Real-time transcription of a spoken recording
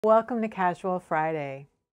Welcome to Casual Friday.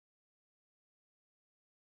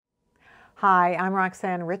 Hi, I'm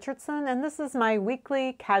Roxanne Richardson, and this is my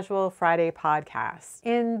weekly Casual Friday podcast.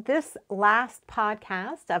 In this last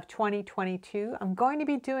podcast of 2022, I'm going to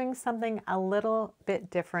be doing something a little bit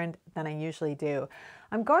different than I usually do.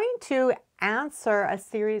 I'm going to answer a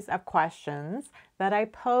series of questions that I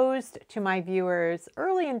posed to my viewers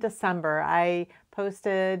early in December. I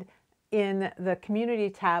posted in the community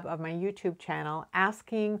tab of my YouTube channel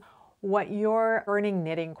asking what your burning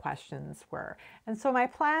knitting questions were. And so my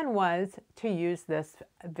plan was to use this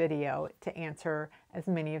video to answer as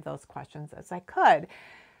many of those questions as I could.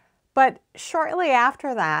 But shortly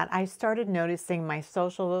after that, I started noticing my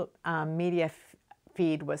social media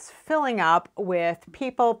feed was filling up with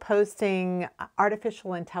people posting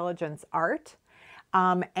artificial intelligence art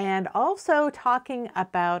and also talking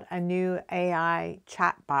about a new AI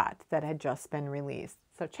chatbot that had just been released.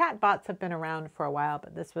 So chatbots have been around for a while,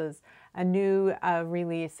 but this was a new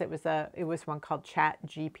release. It was one called Chat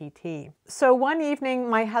GPT. So one evening,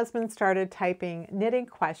 my husband started typing knitting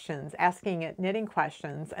questions, asking it knitting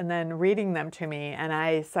questions, and then reading them to me. And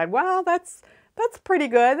I said, well, that's pretty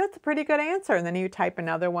good. That's a pretty good answer. And then he would type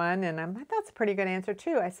another one, and I'm like, that's a pretty good answer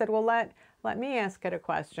too. I said, well, let me ask it a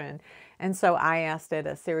question. And so I asked it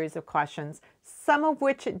a series of questions, some of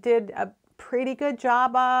which it did a pretty good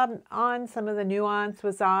job on. Some of the nuance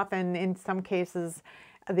was off, and in some cases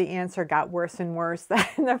the answer got worse and worse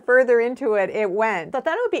the further into it went. But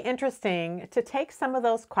that would be interesting to take some of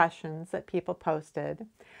those questions that people posted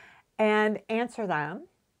and answer them,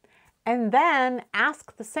 and then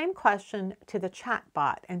ask the same question to the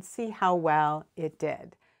chatbot and see how well it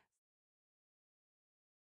did.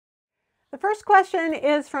 The first question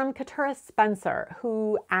is from Katura Spencer,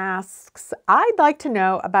 who asks, I'd like to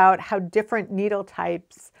know about how different needle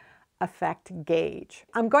types affect gauge.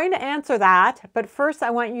 I'm going to answer that, but first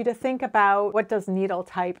I want you to think about, what does needle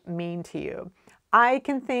type mean to you? I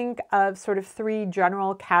can think of sort of three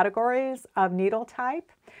general categories of needle type.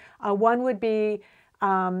 One would be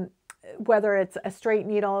whether it's a straight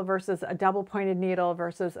needle versus a double pointed needle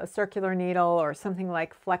versus a circular needle, or something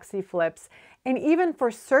like flexi flips. And even for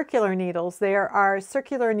circular needles, there are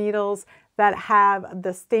circular needles that have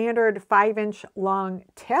the standard 5-inch long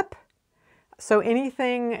tip. So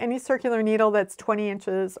any circular needle that's 20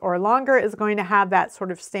 inches or longer is going to have that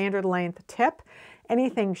sort of standard length tip.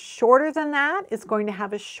 Anything shorter than that is going to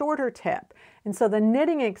have a shorter tip. And so the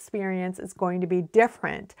knitting experience is going to be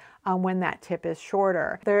different when that tip is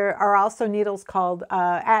shorter. There are also needles called,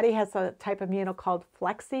 Addie has a type of needle called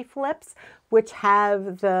flexi flips, which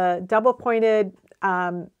have the double pointed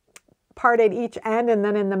part at each end, and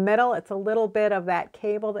then in the middle it's a little bit of that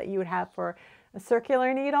cable that you would have for a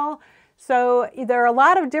circular needle. So there are a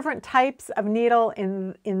lot of different types of needle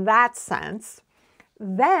in that sense.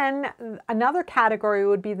 Then another category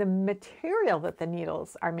would be the material that the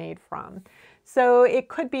needles are made from. So it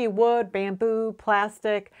could be wood, bamboo,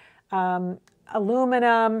 plastic,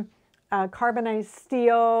 aluminum, carbonized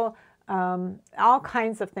steel, all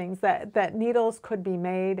kinds of things that needles could be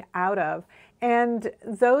made out of. And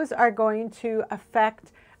those are going to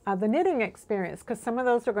affect the knitting experience, because some of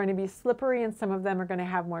those are going to be slippery and some of them are going to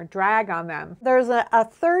have more drag on them. There's a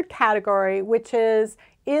third category, which is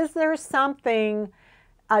there something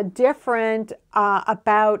different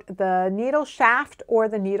about the needle shaft or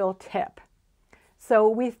the needle tip? So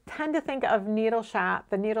we tend to think of the needle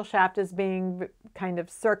shaft as being kind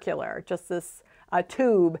of circular, just this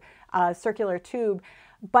circular tube,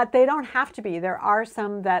 but they don't have to be. There are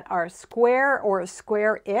some that are square or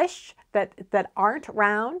square-ish that aren't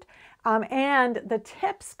round, and the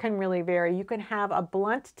tips can really vary. You can have a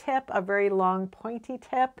blunt tip, a very long pointy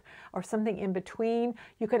tip, or something in between.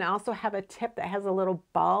 You can also have a tip that has a little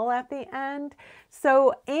ball at the end.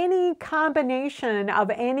 So any combination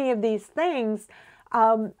of any of these things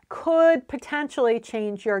could potentially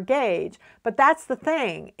change your gauge, but that's the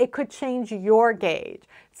thing, it could change your gauge.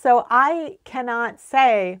 So I cannot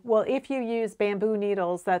say, well, if you use bamboo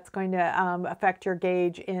needles, that's going to affect your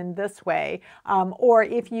gauge in this way, or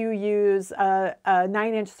if you use a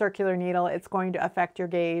 9-inch circular needle, it's going to affect your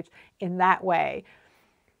gauge in that way.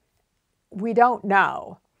 We don't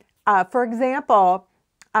know. For example,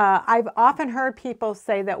 I've often heard people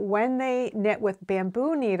say that when they knit with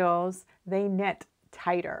bamboo needles, they knit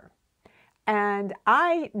tighter. And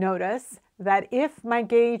I notice that if my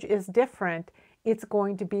gauge is different, it's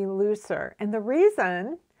going to be looser. And the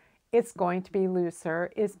reason it's going to be looser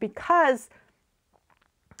is because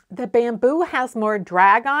the bamboo has more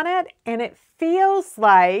drag on it, and it feels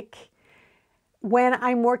like when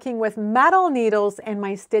I'm working with metal needles and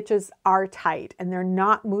my stitches are tight and they're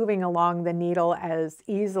not moving along the needle as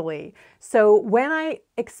easily. So when I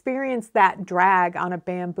experience that drag on a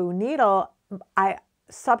bamboo needle, I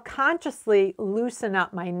subconsciously loosen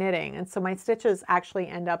up my knitting. And so my stitches actually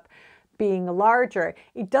end up being larger.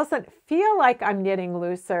 It doesn't feel like I'm knitting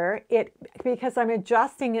looser because I'm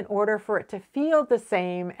adjusting in order for it to feel the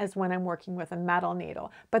same as when I'm working with a metal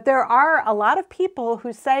needle. But there are a lot of people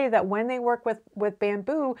who say that when they work with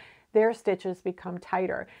bamboo, their stitches become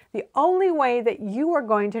tighter. The only way that you are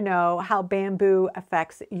going to know how bamboo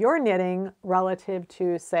affects your knitting relative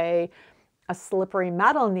to, say, a slippery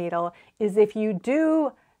metal needle is if you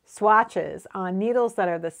do swatches on needles that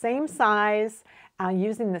are the same size,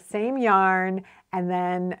 using the same yarn, and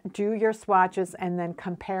then do your swatches and then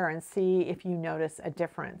compare and see if you notice a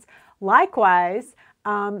difference. Likewise,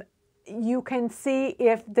 you can see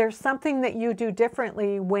if there's something that you do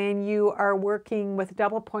differently when you are working with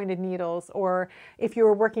double pointed needles, or if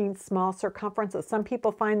you're working small circumferences. Some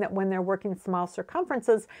people find that when they're working small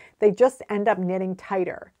circumferences, they just end up knitting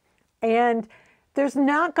tighter. And there's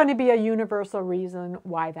not going to be a universal reason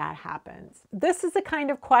why that happens. This is the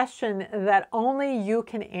kind of question that only you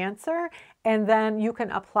can answer, and then you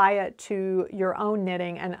can apply it to your own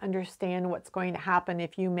knitting and understand what's going to happen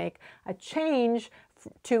if you make a change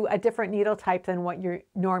to a different needle type than what you're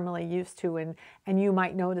normally used to, and you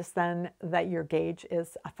might notice then that your gauge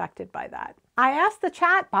is affected by that. I asked the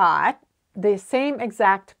chatbot the same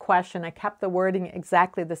exact question. I kept the wording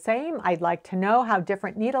exactly the same. I'd like to know how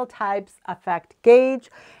different needle types affect gauge,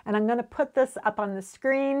 and I'm going to put this up on the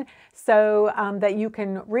screen so that you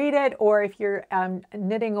can read it, or if you're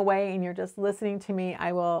knitting away and you're just listening to me,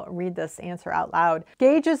 I will read this answer out loud.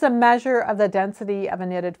 Gauge is a measure of the density of a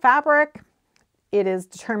knitted fabric. It is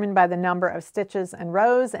determined by the number of stitches and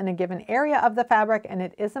rows in a given area of the fabric, and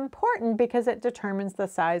it is important because it determines the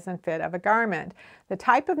size and fit of a garment. The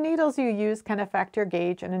type of needles you use can affect your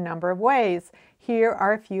gauge in a number of ways. Here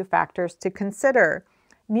are a few factors to consider.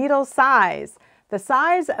 Needle size. The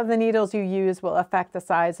size of the needles you use will affect the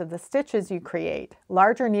size of the stitches you create.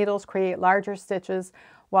 Larger needles create larger stitches,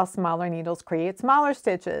 while smaller needles create smaller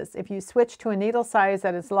stitches. If you switch to a needle size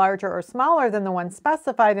that is larger or smaller than the one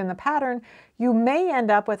specified in the pattern, you may end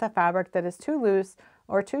up with a fabric that is too loose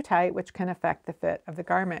or too tight, which can affect the fit of the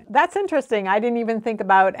garment. That's interesting. I didn't even think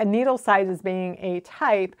about a needle size as being a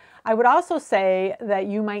type. I would also say that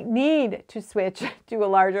you might need to switch to a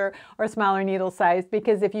larger or smaller needle size,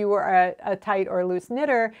 because if you were a tight or loose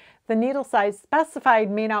knitter, the needle size specified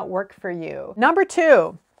may not work for you. Number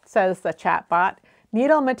 2, says the chatbot,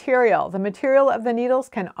 needle material. The material of the needles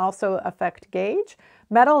can also affect gauge.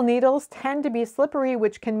 Metal needles tend to be slippery,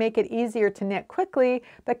 which can make it easier to knit quickly,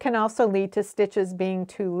 but can also lead to stitches being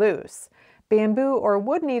too loose. Bamboo or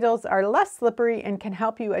wood needles are less slippery and can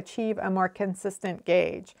help you achieve a more consistent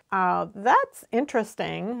gauge. That's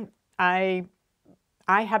interesting. I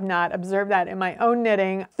have not observed that in my own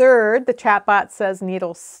knitting. Third, the chatbot says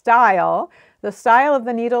needle style. The style of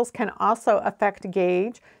the needles can also affect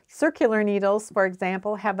gauge. Circular needles, for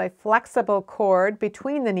example, have a flexible cord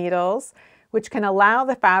between the needles, which can allow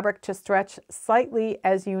the fabric to stretch slightly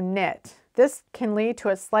as you knit. This can lead to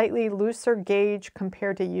a slightly looser gauge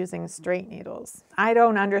compared to using straight needles. I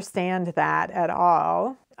don't understand that at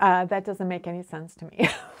all. That doesn't make any sense to me.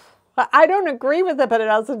 I don't agree with it, but it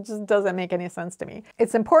also just doesn't make any sense to me.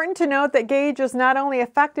 It's important to note that gauge is not only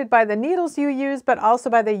affected by the needles you use, but also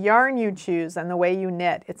by the yarn you choose and the way you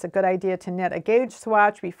knit. It's a good idea to knit a gauge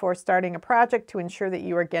swatch before starting a project to ensure that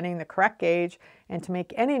you are getting the correct gauge and to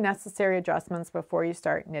make any necessary adjustments before you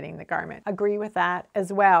start knitting the garment. Agree with that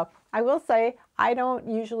as well. I will say I don't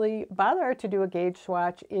usually bother to do a gauge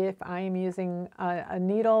swatch if I am using a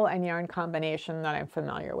needle and yarn combination that I'm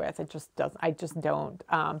familiar with. I just don't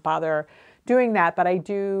bother doing that, but I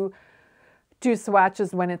do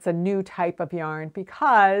swatches when it's a new type of yarn,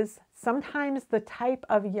 because sometimes the type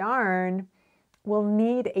of yarn will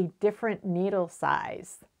need a different needle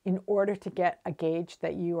size in order to get a gauge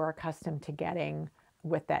that you are accustomed to getting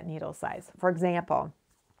with that needle size. For example,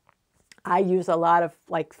 I use a lot of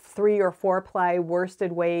like 3 or 4 ply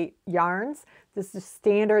worsted weight yarns. This is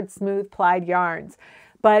standard smooth plied yarns.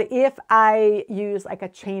 But if I use like a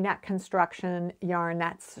chainette construction yarn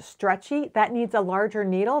that's stretchy, that needs a larger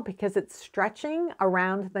needle because it's stretching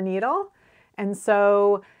around the needle. And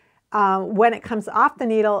so when it comes off the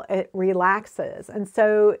needle, it relaxes. And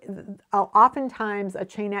so oftentimes a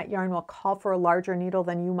chainette yarn will call for a larger needle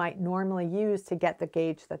than you might normally use to get the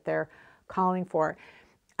gauge that they're calling for.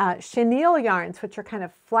 Chenille yarns, which are kind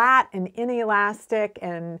of flat and inelastic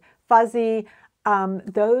and fuzzy,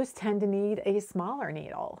 those tend to need a smaller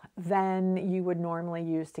needle than you would normally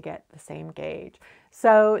use to get the same gauge.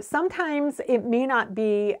 So sometimes it may not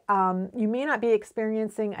be, you may not be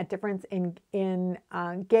experiencing a difference in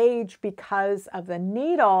gauge because of the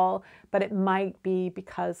needle, but it might be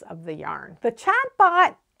because of the yarn. The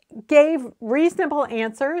chatbot gave reasonable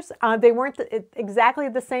answers. They weren't exactly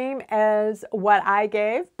the same as what I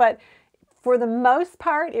gave, but for the most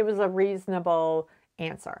part, it was a reasonable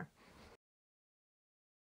answer.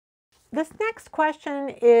 This next question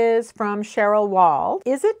is from Cheryl Wall.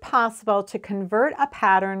 Is it possible to convert a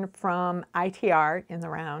pattern from ITR in the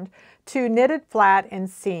round to knitted flat and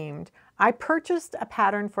seamed? I purchased a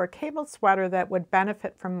pattern for a cable sweater that would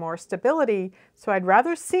benefit from more stability, so I'd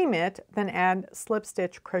rather seam it than add slip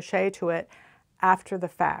stitch crochet to it after the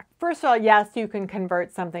fact. First of all, yes, you can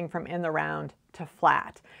convert something from in the round to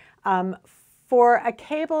flat. For a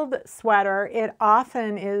cabled sweater, it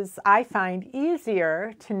often is, I find,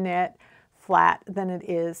 easier to knit flat than it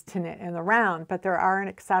is to knit in the round, but there are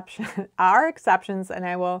exceptions, and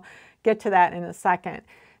I will get to that in a second.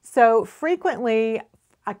 So frequently,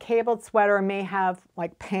 a cabled sweater may have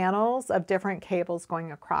like panels of different cables going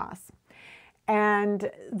across, and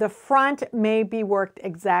the front may be worked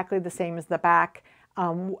exactly the same as the back,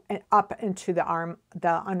 up into the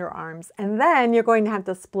underarms, and then you're going to have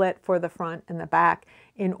to split for the front and the back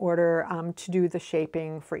in order to do the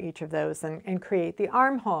shaping for each of those and create the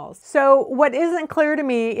armholes. So what isn't clear to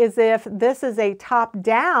me is if this is a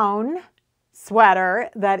top-down sweater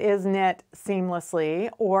that is knit seamlessly,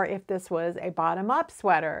 or if this was a bottom-up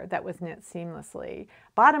sweater that was knit seamlessly.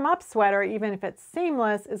 Bottom-up sweater, even if it's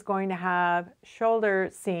seamless, is going to have shoulder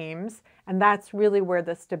seams, and that's really where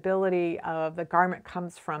the stability of the garment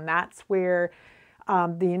comes from. That's where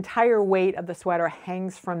the entire weight of the sweater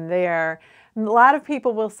hangs from there. And a lot of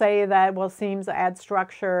people will say that, well, seams add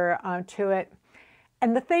structure to it.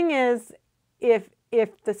 And the thing is, if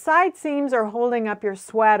the side seams are holding up your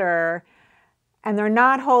sweater, and they're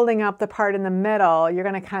not holding up the part in the middle, you're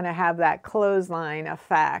going to kind of have that clothesline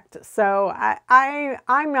effect. So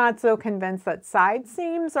I'm not so convinced that side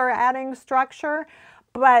seams are adding structure,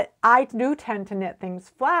 but I do tend to knit things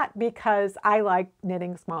flat because I like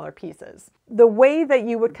knitting smaller pieces. The way that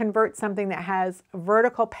you would convert something that has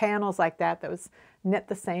vertical panels like that was knit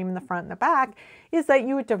the same in the front and the back, is that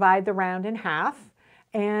you would divide the round in half,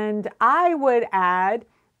 and I would add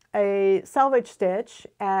a selvage stitch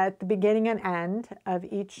at the beginning and end of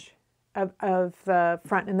each of the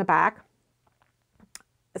front and the back.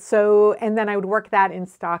 So, and then I would work that in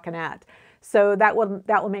stockinette. So that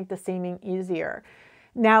will make the seaming easier.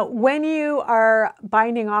 Now, when you are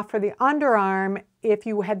binding off for the underarm, if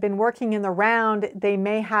you had been working in the round, they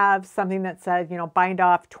may have something that says, you know, bind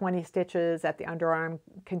off 20 stitches at the underarm,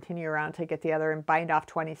 continue around to get the other and bind off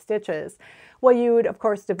 20 stitches. Well, you would, of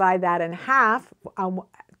course, divide that in half,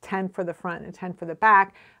 10 for the front and 10 for the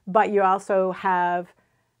back, but you also have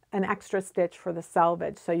an extra stitch for the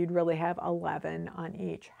selvage, so you'd really have 11 on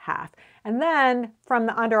each half. And then from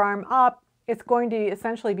the underarm up, it's going to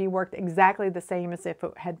essentially be worked exactly the same as if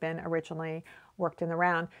it had been originally worked in the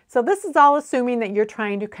round. So this is all assuming that you're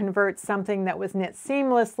trying to convert something that was knit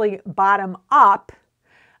seamlessly bottom up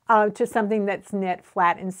to something that's knit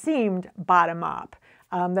flat and seamed bottom up.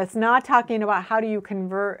 That's not talking about how do you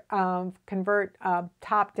convert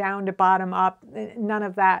top down to bottom up, none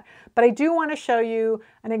of that. But I do want to show you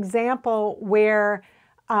an example where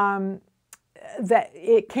that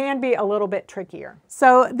it can be a little bit trickier.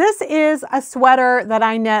 So this is a sweater that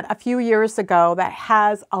I knit a few years ago that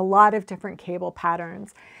has a lot of different cable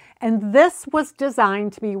patterns. And this was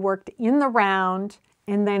designed to be worked in the round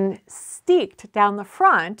and then steeked down the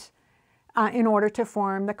front in order to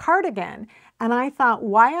form the cardigan. And I thought,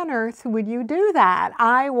 why on earth would you do that?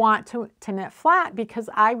 I want to knit flat because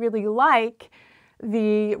I really like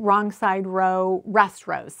the wrong side row rest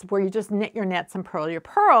rows where you just knit your knits and purl your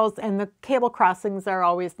purls, and the cable crossings are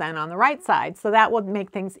always then on the right side. So that would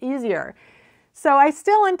make things easier. So I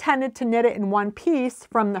still intended to knit it in one piece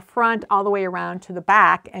from the front all the way around to the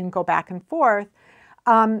back and go back and forth.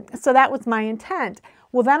 So that was my intent.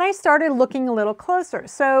 Well, then I started looking a little closer.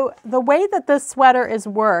 So the way that this sweater is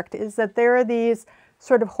worked is that there are these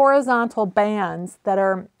sort of horizontal bands that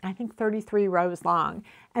are, I think, 33 rows long.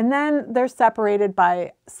 And then they're separated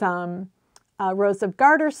by some rows of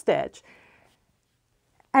garter stitch.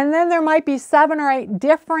 And then there might be 7 or 8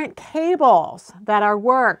 different cables that are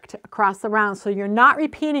worked across the round. So you're not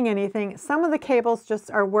repeating anything. Some of the cables just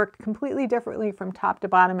are worked completely differently from top to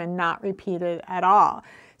bottom and not repeated at all.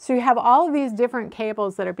 So you have all of these different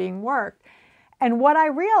cables that are being worked. And what I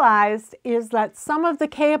realized is that some of the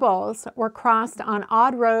cables were crossed on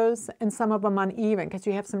odd rows and some of them uneven, because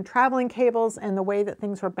you have some traveling cables and the way that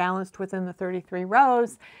things were balanced within the 33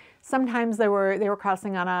 rows, sometimes they were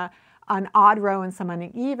crossing on an odd row and some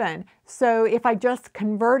uneven. So if I just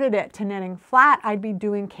converted it to knitting flat, I'd be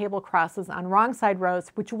doing cable crosses on wrong side rows,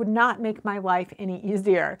 which would not make my life any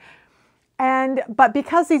easier. But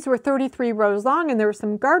because these were 33 rows long and there was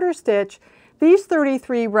some garter stitch, these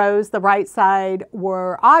 33 rows, the right side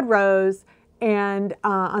were odd rows, and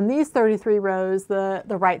on these 33 rows, the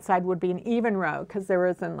right side would be an even row, because there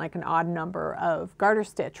isn't like an odd number of garter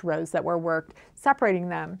stitch rows that were worked separating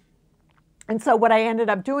them. And so what I ended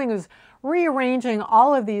up doing was rearranging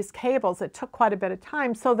all of these cables. It took quite a bit of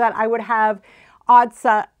time so that I would have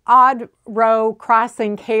odd row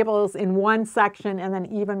crossing cables in one section and then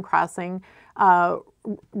even crossing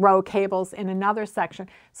row cables in another section.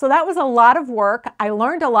 So that was a lot of work. I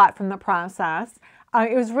learned a lot from the process.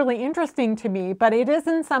 It was really interesting to me, but it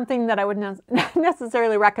isn't something that I would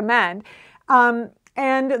necessarily recommend. And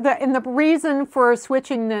the reason for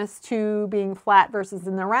switching this to being flat versus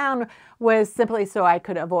in the round was simply so I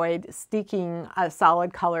could avoid steeking a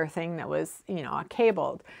solid color thing that was,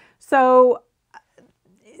 cabled. So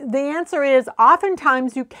the answer is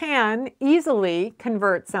oftentimes you can easily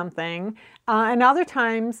convert something, and other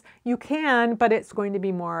times you can, but it's going to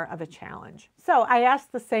be more of a challenge. So I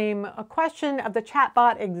asked the same question of the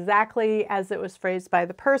chatbot exactly as it was phrased by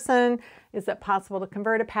the person. Is it possible to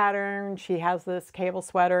convert a pattern? She has this cable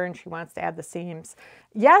sweater and she wants to add the seams.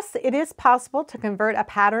 Yes, it is possible to convert a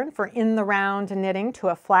pattern for in the round knitting to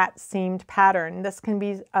a flat seamed pattern. This can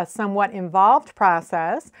be a somewhat involved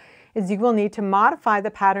process, as you will need to modify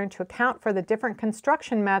the pattern to account for the different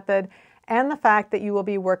construction method and the fact that you will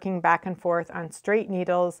be working back and forth on straight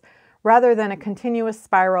needles rather than a continuous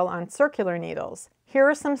spiral on circular needles. Here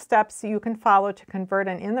are some steps you can follow to convert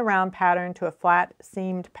an in the round pattern to a flat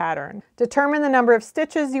seamed pattern. Determine the number of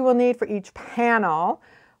stitches you will need for each panel.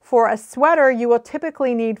 For a sweater, you will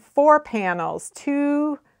typically need 4 panels,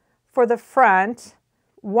 2 for the front,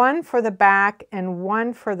 1 for the back, and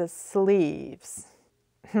 1 for the sleeves.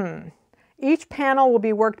 Each panel will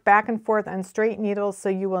be worked back and forth on straight needles, so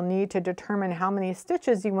you will need to determine how many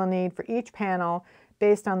stitches you will need for each panel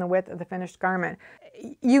based on the width of the finished garment.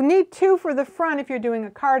 You need 2 for the front if you're doing a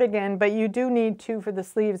cardigan, but you do need 2 for the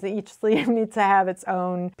sleeves. Each sleeve needs to have its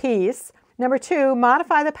own piece. Number 2,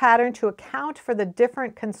 modify the pattern to account for the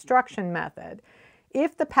different construction method.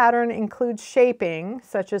 If the pattern includes shaping,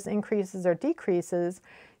 such as increases or decreases,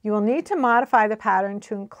 you will need to modify the pattern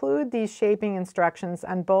to include these shaping instructions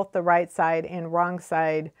on both the right side and wrong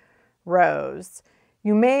side rows.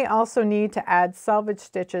 You may also need to add selvage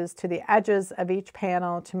stitches to the edges of each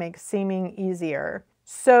panel to make seaming easier.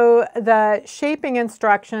 So the shaping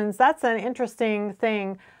instructions, that's an interesting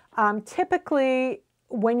thing. Typically,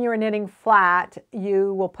 when you're knitting flat,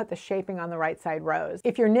 you will put the shaping on the right side rows.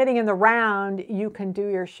 If you're knitting in the round, you can do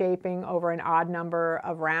your shaping over an odd number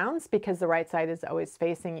of rounds because the right side is always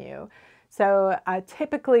facing you. So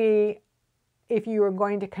typically, if you were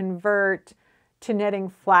going to convert to knitting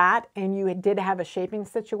flat and you did have a shaping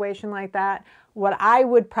situation like that, what I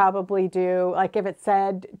would probably do, like if it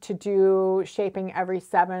said to do shaping every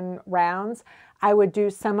 7 rounds, I would do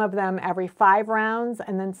some of them every 5 rounds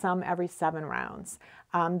and then some every 7 rounds.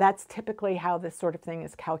 That's typically how this sort of thing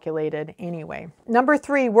is calculated anyway. Number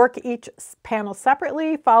 3, work each panel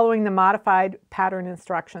separately following the modified pattern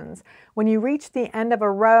instructions. When you reach the end of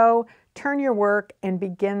a row, turn your work and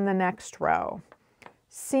begin the next row.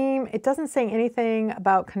 Seam, it doesn't say anything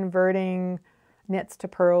about converting knits to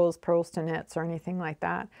pearls, pearls to knits, or anything like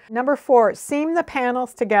that. Number 4, seam the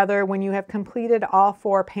panels together when you have completed all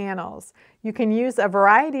 4 panels. You can use a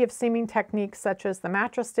variety of seaming techniques such as the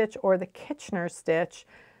mattress stitch or the Kitchener stitch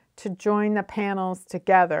to join the panels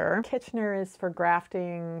together. Kitchener is for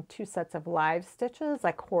grafting 2 sets of live stitches,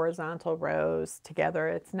 like horizontal rows together.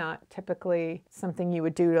 It's not typically something you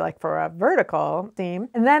would do like for a vertical seam.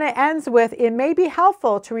 And then it ends with, it may be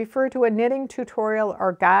helpful to refer to a knitting tutorial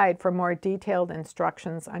or guide for more detailed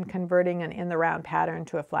instructions on converting an in the round pattern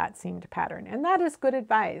to a flat seamed pattern. And that is good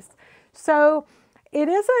advice. So it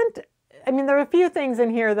isn't, I mean, there are a few things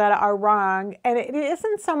in here that are wrong, and it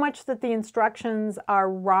isn't so much that the instructions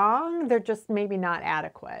are wrong, they're just maybe not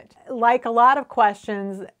adequate. Like a lot of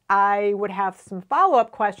questions, I would have some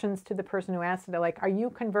follow-up questions to the person who asked it, like, are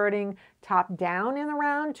you converting top down in the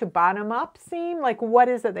round to bottom up seam? Like, what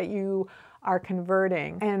is it that you are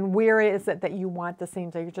converting? And where is it that you want the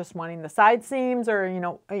seams? Are you just wanting the side seams?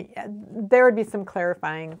 Or, there would be some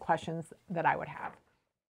clarifying questions that I would have.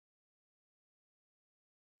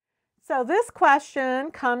 So this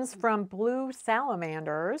question comes from Blue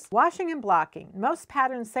Salamanders. Washing and blocking. Most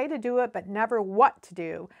patterns say to do it, but never what to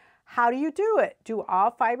do. How do you do it? Do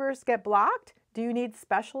all fibers get blocked? Do you need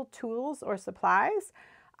special tools or supplies?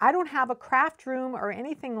 I don't have a craft room or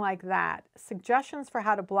anything like that. Suggestions for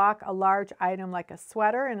how to block a large item like a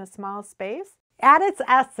sweater in a small space? At its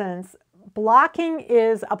essence, blocking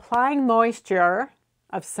is applying moisture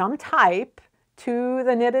of some type to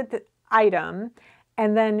the knitted item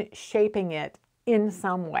and then shaping it in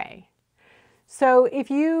some way. So if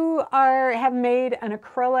you have made an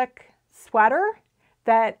acrylic sweater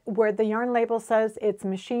where the yarn label says it's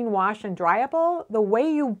machine wash and dryable, the way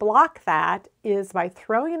you block that is by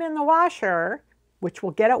throwing it in the washer, which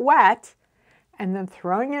will get it wet, and then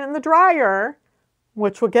throwing it in the dryer,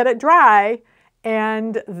 which will get it dry,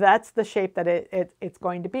 and that's the shape that it's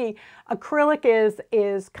going to be. Acrylic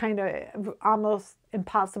is kind of almost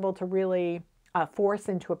impossible to really force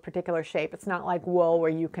into a particular shape. It's not like wool where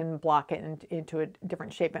you can block it into a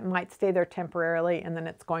different shape. It might stay there temporarily and then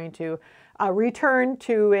it's going to return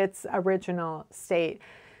to its original state.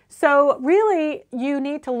 So really you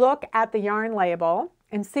need to look at the yarn label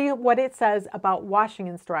and see what it says about washing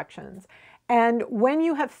instructions. And when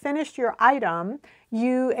you have finished your item,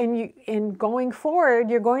 in going forward,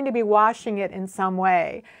 you're going to be washing it in some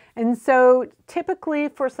way. And so typically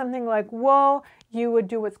for something like wool, you would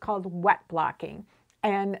do what's called wet blocking.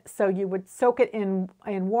 And so you would soak it in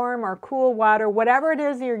warm or cool water, whatever it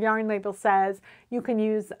is your yarn label says. You can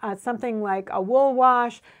use something like a wool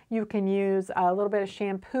wash. You can use a little bit of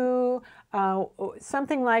shampoo,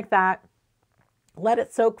 something like that. Let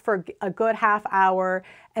it soak for a good half hour,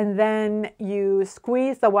 and then you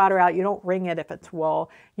squeeze the water out. You don't wring it if it's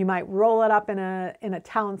wool. You might roll it up in a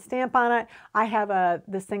towel and stamp on it. I have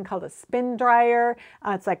this thing called a spin dryer.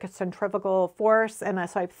 It's like a centrifugal force, and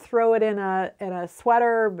so I throw it in a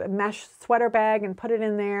mesh sweater bag and put it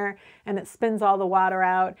in there, and it spins all the water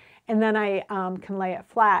out, and then I can lay it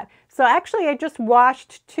flat. So actually, I just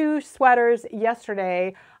washed 2 sweaters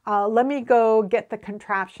yesterday. Let me go get the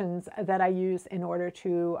contraptions that I use in order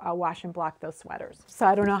to wash and block those sweaters. So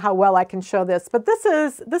I don't know how well I can show this, but this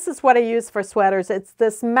is what I use for sweaters. It's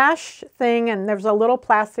this mesh thing, and there's a little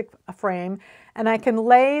plastic frame, and I can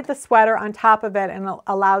lay the sweater on top of it, and it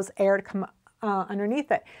allows air to come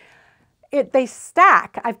underneath it. They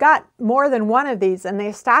stack. I've got more than one of these, and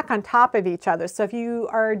they stack on top of each other. So if you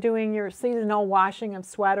are doing your seasonal washing of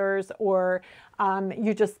sweaters, or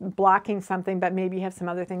you're just blocking something, but maybe you have some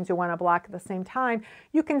other things you want to block at the same time,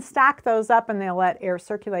 you can stack those up and they'll let air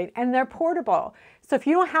circulate. And they're portable. So if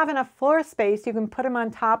you don't have enough floor space, you can put them on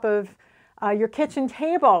top of your kitchen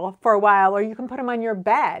table for a while, or you can put them on your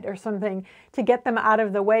bed or something to get them out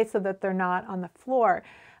of the way so that they're not on the floor.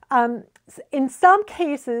 In some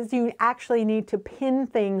cases, you actually need to pin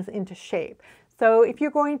things into shape. So if you're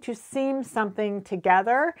going to seam something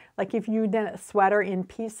together, like if you did a sweater in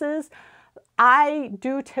pieces, I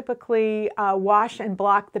do typically wash and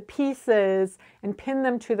block the pieces and pin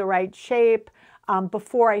them to the right shape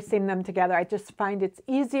before I seam them together. I just find it's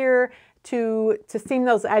easier to seam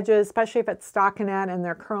those edges, especially if it's stockinette and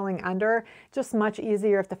they're curling under. Just much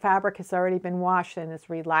easier if the fabric has already been washed and is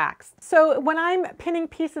relaxed. So when I'm pinning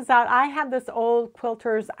pieces out, I have this old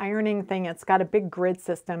quilter's ironing thing. It's got a big grid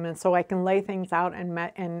system, and so I can lay things out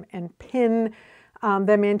and pin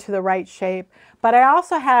them into the right shape. But I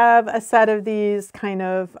also have a set of these kind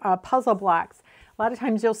of puzzle blocks. A lot of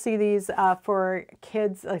times you'll see these for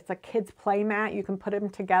kids. It's a kids play mat. You can put them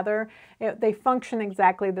together. They function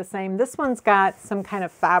exactly the same. This one's got some kind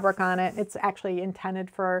of fabric on it. It's actually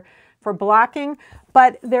intended for blocking,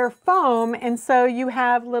 but they're foam, and so you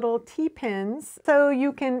have little T-pins, so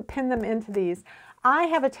you can pin them into these. I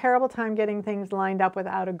have a terrible time getting things lined up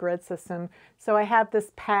without a grid system, so I have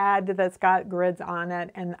this pad that's got grids on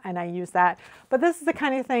it, and I use that. But this is the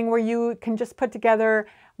kind of thing where you can just put together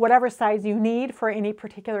whatever size you need for any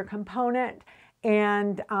particular component,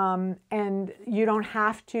 and you don't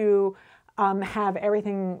have to have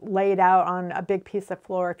everything laid out on a big piece of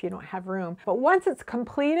floor if you don't have room. But once it's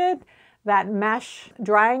completed, that mesh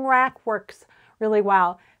drying rack works really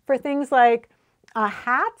well. For things like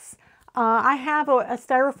hats, I have a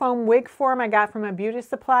styrofoam wig form I got from a beauty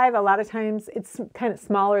supply. A lot of times it's kind of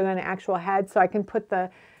smaller than an actual head, so I can put the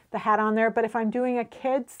hat on there. But if I'm doing a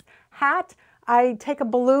kid's hat, I take a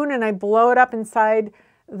balloon and I blow it up inside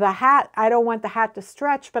the hat. I don't want the hat to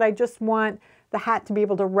stretch, but I just want the hat to be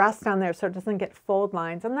able to rest on there so it doesn't get fold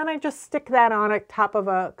lines. And then I just stick that on top of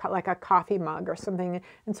like a coffee mug or something,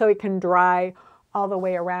 and so it can dry all the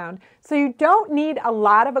way around. So you don't need a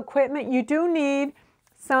lot of equipment. You do need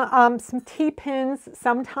some T-pins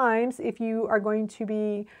sometimes if you are going to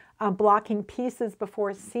be blocking pieces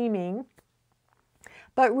before seaming.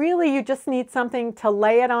 But really, you just need something to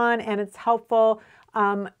lay it on, and it's helpful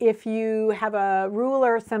if you have a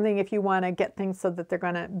ruler or something, if you want to get things so that they're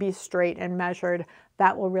going to be straight and measured,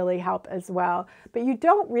 that will really help as well. But you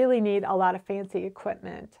don't really need a lot of fancy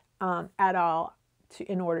equipment at all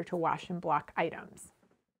in order to wash and block items.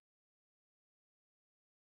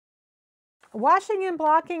 Washing and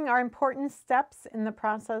blocking are important steps in the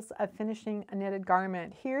process of finishing a knitted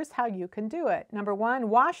garment. Here's how you can do it. Number one,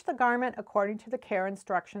 wash the garment according to the care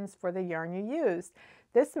instructions for the yarn you used.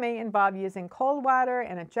 This may involve using cold water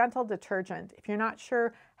and a gentle detergent. If you're not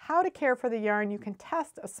sure how to care for the yarn, you can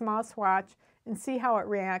test a small swatch and see how it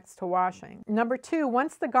reacts to washing. Number two,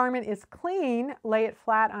 once the garment is clean, lay it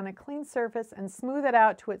flat on a clean surface and smooth it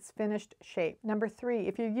out to its finished shape. Number three,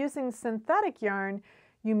 if you're using synthetic yarn,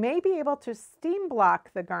 you may be able to steam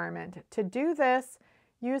block the garment. To do this,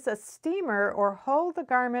 use a steamer or hold the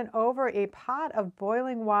garment over a pot of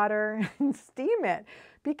boiling water and steam it.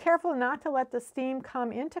 Be careful not to let the steam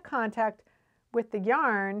come into contact with the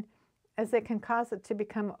yarn, as it can cause it to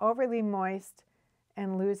become overly moist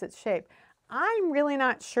and lose its shape. I'm really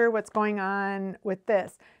not sure what's going on with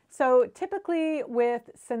this. So typically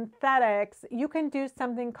with synthetics, you can do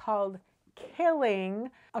something called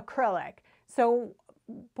killing acrylic. So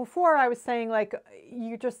before I was saying, like,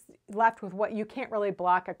 you're just left with what you can't really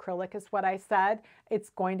block acrylic is what I said. It's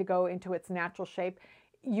going to go into its natural shape.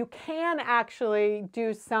 You can actually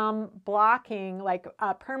do some blocking, like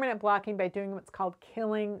permanent blocking, by doing what's called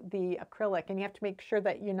killing the acrylic. And you have to make sure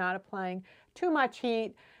that you're not applying too much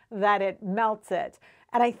heat, that it melts it.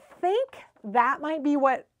 And I think that might be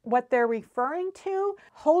what they're referring to.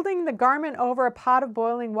 Holding the garment over a pot of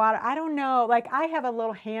boiling water. I don't know, like I have a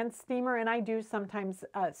little hand steamer and I do sometimes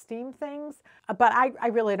steam things, but I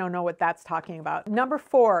really don't know what that's talking about. Number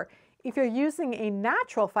four, if you're using a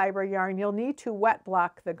natural fiber yarn, you'll need to wet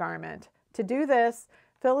block the garment. To do this,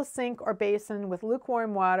 fill a sink or basin with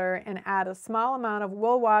lukewarm water and add a small amount of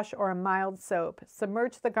wool wash or a mild soap.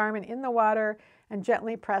 Submerge the garment in the water and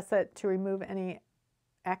gently press it to remove any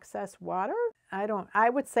excess water. I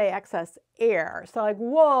would say excess air. So like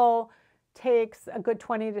wool takes a good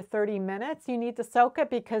 20 to 30 minutes. You need to soak it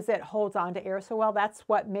because it holds on to air so well. That's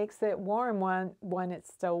what makes it warm when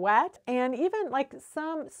it's still wet. And even like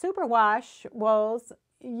some superwash wools,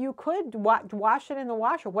 you could wash it in the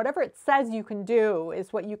washer. Whatever it says you can do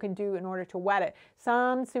is what you can do in order to wet it.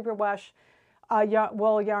 Some superwash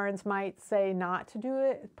wool yarns might say not to do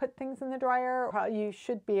it, put things in the dryer. You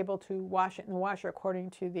should be able to wash it in the washer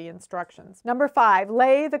according to the instructions. Number five,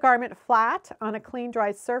 lay the garment flat on a clean,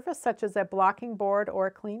 dry surface such as a blocking board or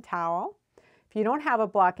a clean towel. If you don't have a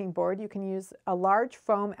blocking board, you can use a large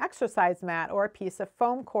foam exercise mat or a piece of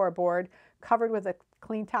foam core board covered with a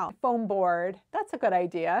clean towel. Foam board, that's a good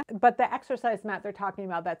idea. But the exercise mat they're talking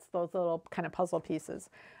about, that's those little kind of puzzle pieces.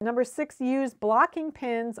 Number six, use blocking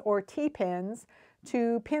pins or T-pins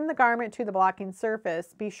to pin the garment to the blocking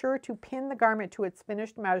surface. Be sure to pin the garment to its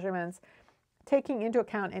finished measurements, taking into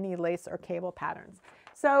account any lace or cable patterns.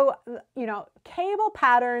 So, you know, cable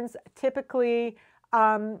patterns typically,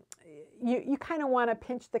 you kind of want to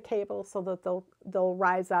pinch the cable so that they'll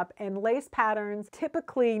rise up, and lace patterns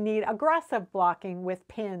typically need aggressive blocking with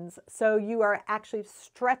pins. So you are actually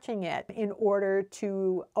stretching it in order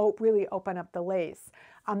to really open up the lace.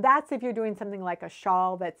 That's if you're doing something like a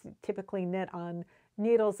shawl that's typically knit on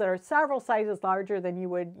needles that are several sizes larger than you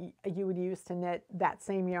would use to knit that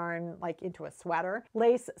same yarn like into a sweater.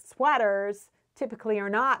 Lace sweaters typically are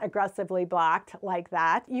not aggressively blocked like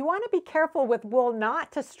that. You want to be careful with wool not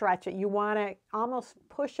to stretch it. You want to almost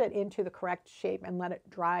push it into the correct shape and let it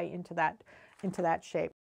dry into that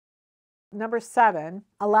shape. Number seven,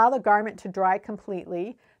 allow the garment to dry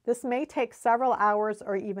completely. This may take several hours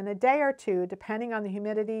or even a day or two, depending on the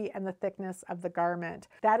humidity and the thickness of the garment.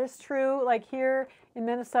 That is true. Like here in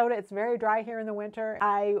Minnesota, it's very dry here in the winter.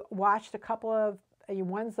 I washed a couple of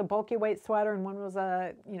one's a bulky weight sweater and one was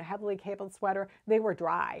a heavily cabled sweater. They were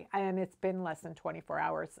dry, and it's been less than 24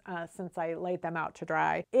 hours since I laid them out to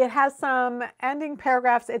dry. It has some ending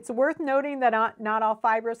paragraphs. It's worth noting that not all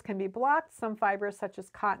fibers can be blocked. Some fibers, such as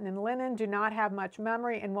cotton and linen, do not have much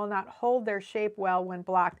memory and will not hold their shape well when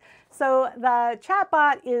blocked. So the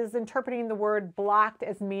chatbot is interpreting the word blocked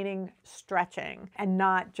as meaning stretching and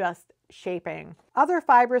not just shaping. Other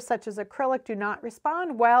fibers, such as acrylic, do not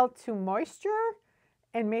respond well to moisture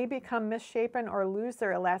and may become misshapen or lose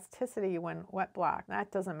their elasticity when wet blocked.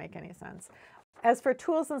 That doesn't make any sense. As for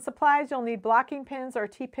tools and supplies, you'll need blocking pins or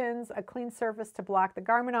T-pins, a clean surface to block the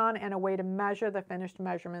garment on, and a way to measure the finished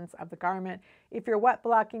measurements of the garment. If you're wet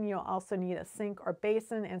blocking, you'll also need a sink or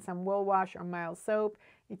basin and some wool wash or mild soap.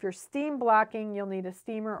 If you're steam blocking, you'll need a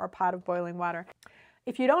steamer or pot of boiling water.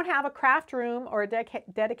 If you don't have a craft room or a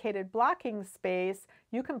dedicated blocking space,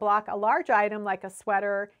 you can block a large item like a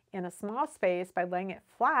sweater in a small space by laying it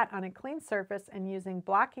flat on a clean surface and using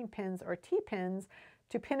blocking pins or T-pins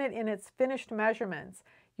to pin it in its finished measurements.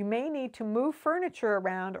 You may need to move furniture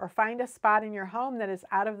around or find a spot in your home that is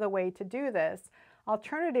out of the way to do this.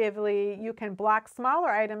 Alternatively, you can block smaller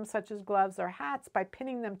items such as gloves or hats by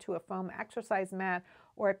pinning them to a foam exercise mat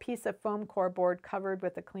or a piece of foam core board covered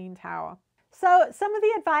with a clean towel. So some of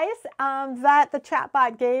the advice that the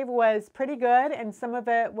chatbot gave was pretty good, and some of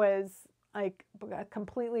it was like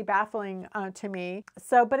completely baffling to me.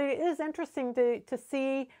 But it is interesting to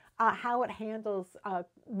see how it handles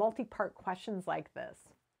multi-part questions like this.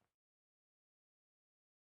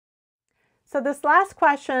 So this last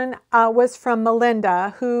question was from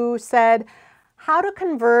Melinda, who said, how to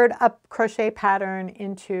convert a crochet pattern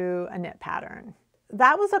into a knit pattern.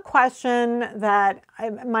 That was a question that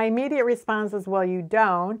my immediate response is, well, you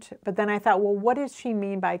don't. But then I thought, well, what does she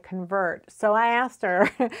mean by convert? So I asked her,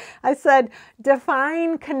 I said,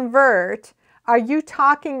 define convert. Are you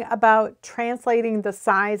talking about translating the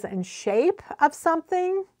size and shape of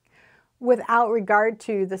something without regard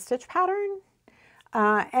to the stitch pattern?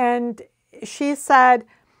 And she said,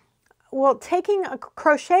 well, taking a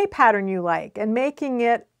crochet pattern you like and making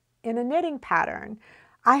it in a knitting pattern.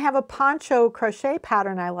 I have a poncho crochet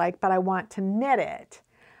pattern I like, but I want to knit it.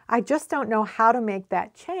 I just don't know how to make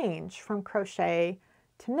that change from crochet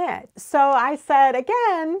to knit. So I said,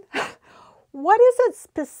 again, what is it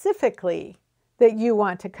specifically that you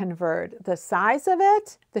want to convert? The size of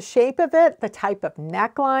it, the shape of it, the type of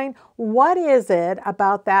neckline? What is it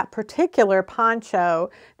about that particular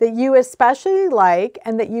poncho that you especially like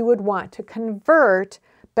and that you would want to convert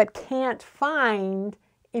but can't find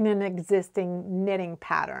in an existing knitting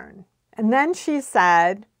pattern? And then she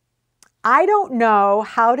said, I don't know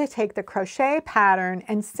how to take the crochet pattern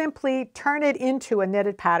and simply turn it into a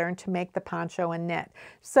knitted pattern to make the poncho and knit.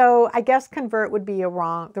 So I guess convert would be the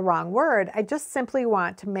wrong word. I just simply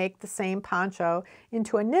want to make the same poncho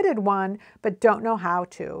into a knitted one, but don't know how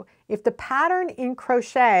to. If the pattern in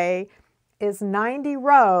crochet is 90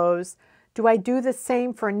 rows, do I do the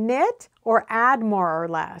same for knit or add more or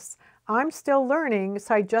less? I'm still learning,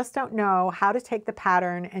 so I just don't know how to take the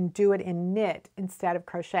pattern and do it in knit instead of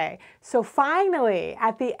crochet. So finally,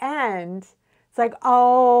 at the end, it's like,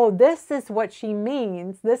 oh, this is what she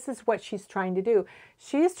means. This is what she's trying to do.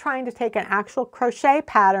 She's trying to take an actual crochet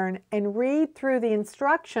pattern and read through the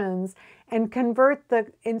instructions and convert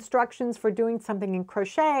the instructions for doing something in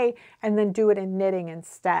crochet and then do it in knitting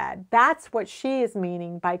instead. That's what she is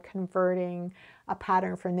meaning by converting a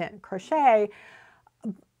pattern for knit and crochet.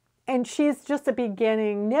 And she's just a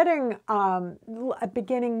beginning knitter,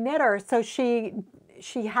 so she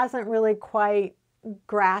hasn't really quite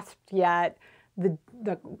grasped yet the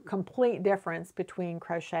complete difference between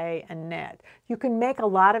crochet and knit. You can make a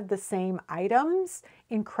lot of the same items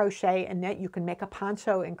in crochet and knit. You can make a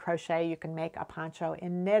poncho in crochet. You can make a poncho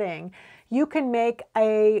in knitting. You can make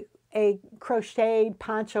a crocheted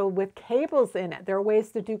poncho with cables in it. There are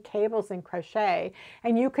ways to do cables in crochet,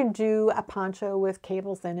 and you can do a poncho with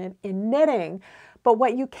cables in it in knitting. But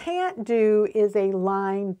what you can't do is a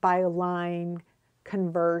line by line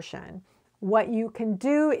conversion. What you can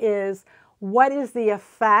do is, what is the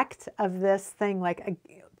effect of this thing? Like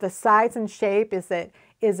the size and shape, is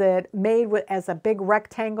it made as a big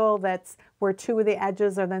rectangle that's where two of the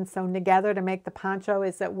edges are then sewn together to make the poncho?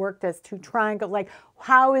 Is it worked as two triangles? Like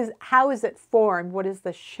how is it formed? What is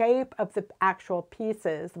the shape of the actual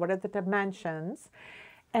pieces? What are the dimensions?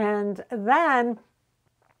 And then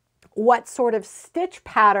what sort of stitch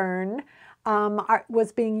pattern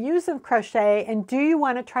was being used in crochet, and do you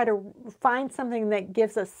want to try to find something that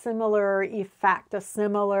gives a similar effect, a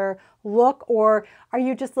similar look, or are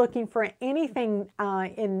you just looking for anything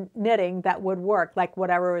in knitting that would work, like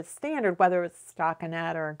whatever is standard, whether it's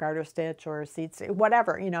stockinette or a garter stitch or a seed stitch,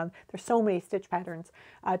 whatever, you know, there's so many stitch patterns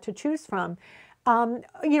to choose from. You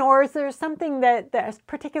know, or is there something that a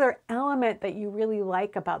particular element that you really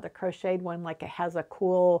like about the crocheted one, like it has a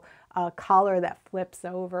cool collar that flips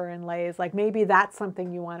over and lays, like maybe that's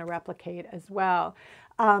something you want to replicate as well.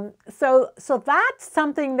 So that's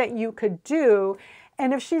something that you could do.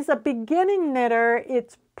 And if she's a beginning knitter,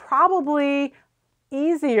 it's probably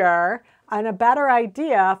easier and a better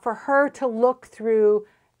idea for her to look through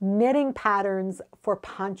knitting patterns for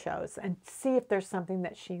ponchos and see if there's something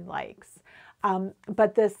that she likes.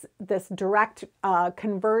 But this direct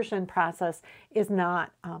conversion process is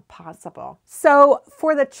not possible. So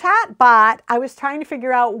for the chat bot, I was trying to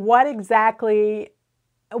figure out what exactly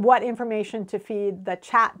what information to feed the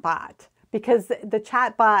chat bot, because the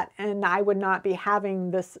chat bot and I would not be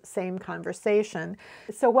having this same conversation.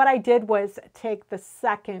 So what I did was take the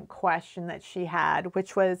second question that she had,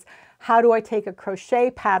 which was, how do I take a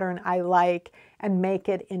crochet pattern I like and make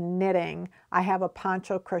it in knitting? I have a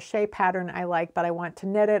poncho crochet pattern I like, but I want to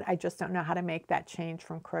knit it. I just don't know how to make that change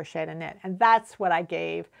from crochet to knit. And that's what I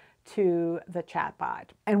gave to the chatbot.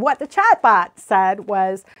 And what the chatbot said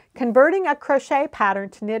was, converting a crochet pattern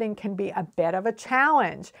to knitting can be a bit of a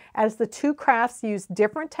challenge, as the two crafts use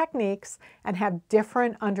different techniques and have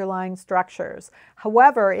different underlying structures.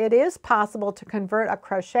 However, it is possible to convert a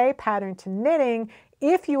crochet pattern to knitting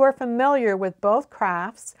if you are familiar with both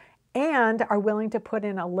crafts and are willing to put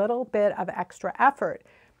in a little bit of extra effort.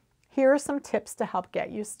 Here are some tips to help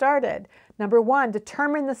get you started. Number one,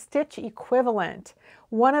 determine the stitch equivalent.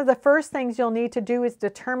 One of the first things you'll need to do is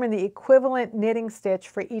determine the equivalent knitting stitch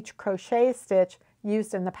for each crochet stitch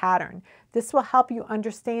used in the pattern. This will help you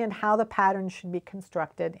understand how the pattern should be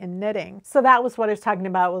constructed in knitting. So that was what I was talking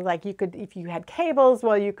about, with like, you could, if you had cables,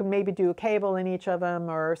 well, you could maybe do a cable in each of them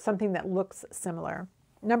or something that looks similar.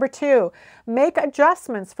 Number two, make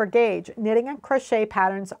adjustments for gauge. Knitting and crochet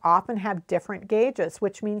patterns often have different gauges,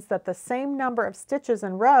 which means that the same number of stitches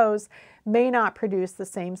and rows may not produce the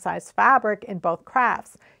same size fabric in both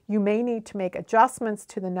crafts. You may need to make adjustments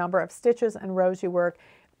to the number of stitches and rows you work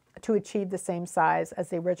to achieve the same size as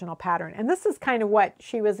the original pattern. And this is kind of what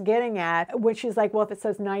she was getting at, when she's like, well, if it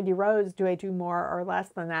says 90 rows, do I do more or less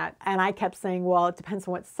than that? And I kept saying, well, it depends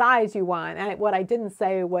on what size you want. And what I didn't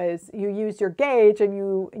say was, you use your gauge and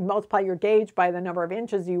you multiply your gauge by the number of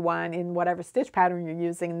inches you want in whatever stitch pattern you're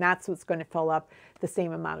using, and that's what's going to fill up the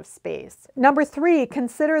same amount of space. Number three,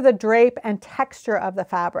 consider the drape and texture of the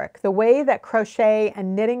fabric. The way that crochet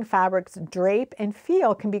and knitting fabrics drape and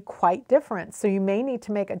feel can be quite different, so you may need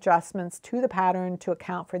to make adjustments to the pattern to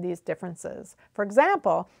account for these differences. For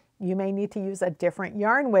example, you may need to use a different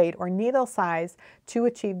yarn weight or needle size to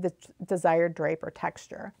achieve the desired drape or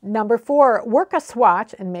texture. Number four, work a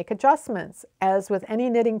swatch and make adjustments. As with any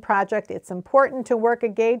knitting project, it's important to work a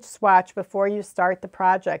gauge swatch before you start the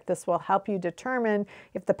project. This will help you determine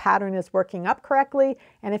if the pattern is working up correctly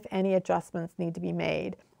and if any adjustments need to be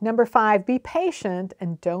made. Number five, be patient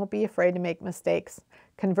and don't be afraid to make mistakes.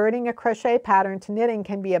 Converting a crochet pattern to knitting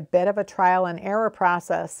can be a bit of a trial and error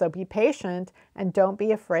process, so be patient and don't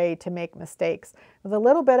be afraid to make mistakes. With a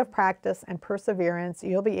little bit of practice and perseverance,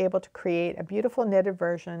 you'll be able to create a beautiful knitted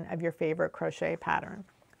version of your favorite crochet pattern.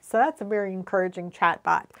 So that's a very encouraging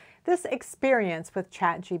chatbot. This experience with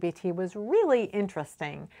Chat GPT was really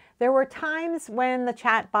interesting. There were times when the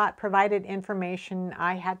chatbot provided information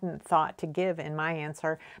I hadn't thought to give in my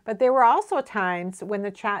answer, but there were also times when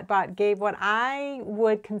the chatbot gave what I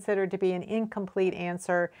would consider to be an incomplete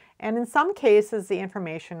answer, and in some cases the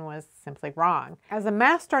information was simply wrong. As a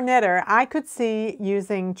master knitter, I could see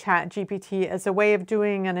using Chat GPT as a way of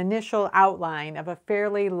doing an initial outline of a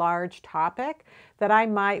fairly large topic that I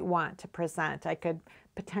might want to present. I could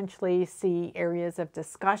potentially see areas of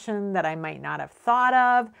discussion that I might not have thought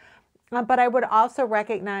of, but I would also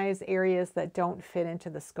recognize areas that don't fit into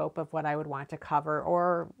the scope of what I would want to cover,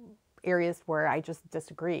 or areas where I just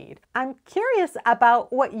disagreed. I'm curious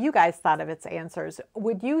about what you guys thought of its answers.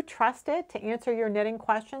 Would you trust it to answer your knitting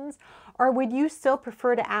questions, or would you still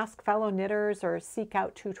prefer to ask fellow knitters or seek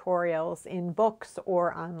out tutorials in books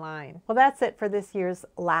or online? Well, that's it for this year's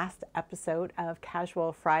last episode of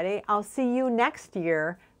Casual Friday. I'll see you next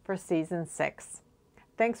year for season 6.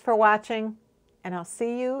 Thanks for watching, and I'll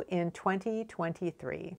see you in 2023.